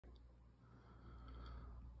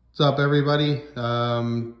What's up, everybody?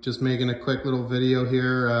 Just making a quick little video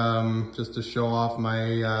here just to show off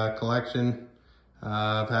my collection.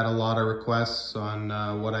 I've had a lot of requests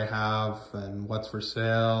on what I have and what's for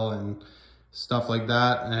sale and stuff like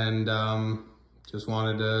that, and just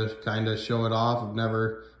wanted to kind of show it off. I've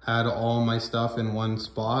never had all my stuff in one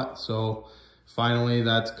spot, so finally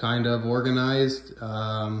that's kind of organized.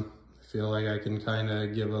 I feel like I can kind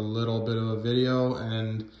of give a little bit of a video,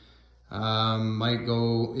 and might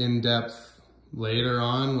go in depth later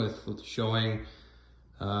on with showing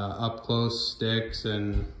up close sticks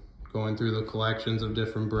and going through the collections of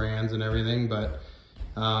different brands and everything, but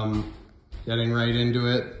getting right into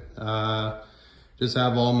it. Just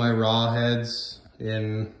have all my raw heads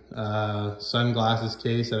in sunglasses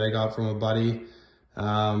case that I got from a buddy.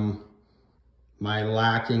 My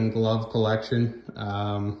lacking glove collection.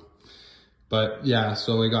 But yeah,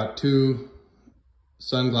 so we got two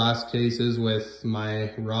sunglass cases with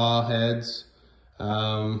my raw heads.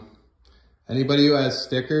 Anybody who has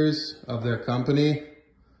stickers of their company,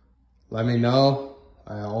 let me know.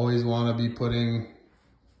 I always want to be putting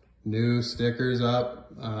new stickers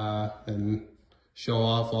up and show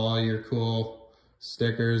off all your cool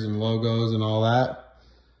stickers and logos and all that.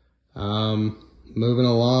 Moving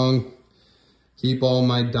along, keep all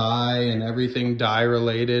my dye and everything dye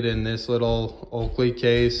related in this little Oakley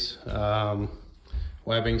case.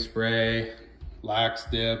 Webbing spray, lax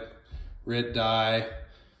dip, RIT dye,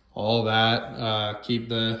 all that. Keep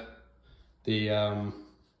the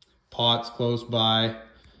pots close by.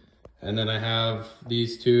 And then I have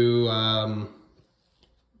these two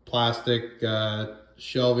plastic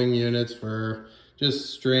shelving units for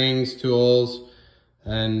just strings, tools,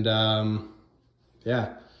 and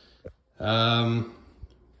yeah.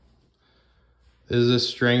 This is the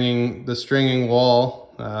stringing wall.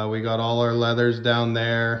 We got all our leathers down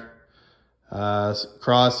there,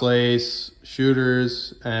 cross lace,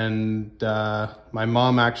 shooters, and my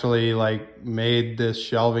mom actually made this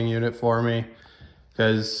shelving unit for me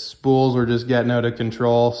because spools were just getting out of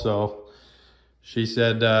control. So she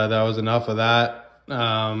said that was enough of that.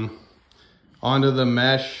 Onto the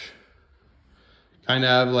mesh, kind of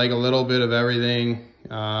have like a little bit of everything.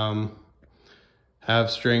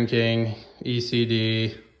 Have String King,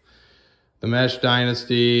 ECD, the Mesh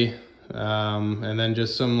Dynasty, and then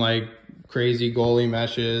just some like crazy goalie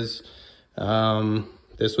meshes.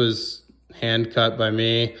 This was hand cut by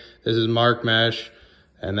me. This is Mark Mesh,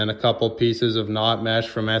 and then a couple pieces of knot mesh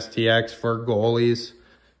from STX for goalies.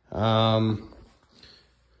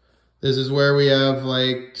 This is where we have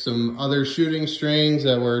like some other shooting strings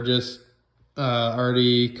that were just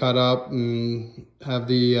already cut up and have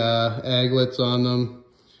the aglets on them.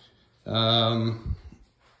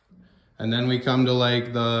 And then we come to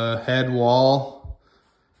like the head wall.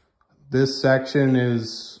 This section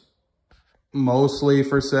is mostly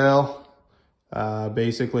for sale.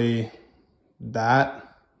 Basically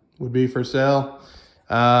that would be for sale.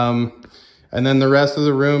 And then the rest of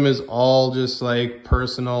the room is all just like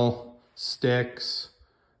personal sticks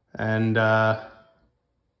and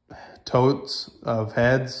totes of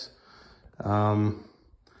heads. I'll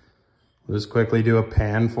just quickly do a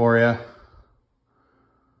pan for you.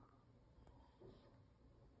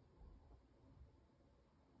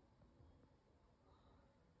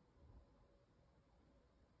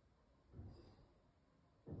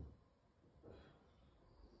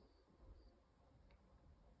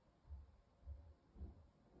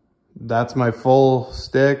 That's my full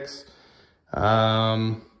sticks.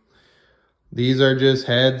 These are just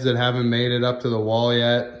heads that haven't made it up to the wall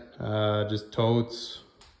yet. Just totes.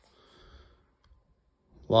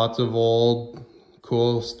 Lots of old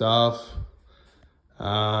cool stuff.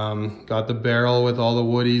 Got the barrel with all the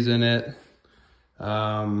woodies in it.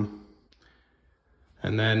 And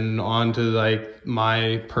then on to like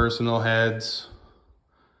my personal heads.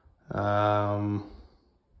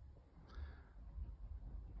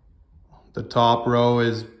 The top row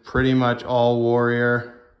is pretty much all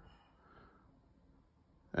Warrior.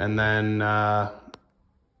 And then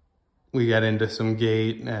we get into some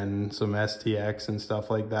Gate and some STX and stuff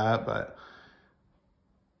like that. But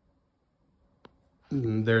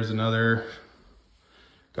there's another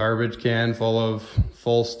garbage can full of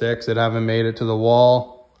full sticks that haven't made it to the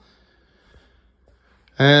wall.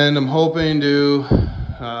 And I'm hoping to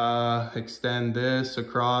extend this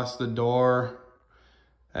across the door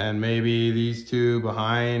and maybe these two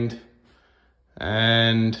behind,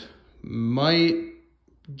 and might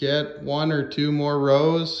get one or two more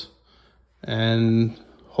rows, and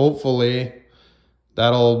hopefully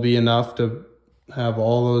that'll be enough to have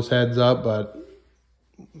all those heads up, but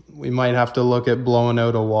we might have to look at blowing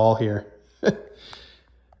out a wall here.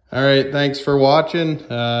 All right, thanks for watching.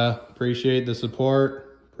 Appreciate the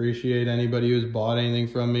support. Appreciate anybody who's bought anything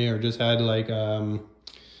from me or just had like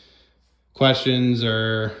questions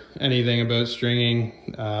or anything about stringing.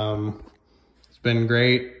 It's been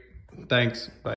great. Thanks. Bye.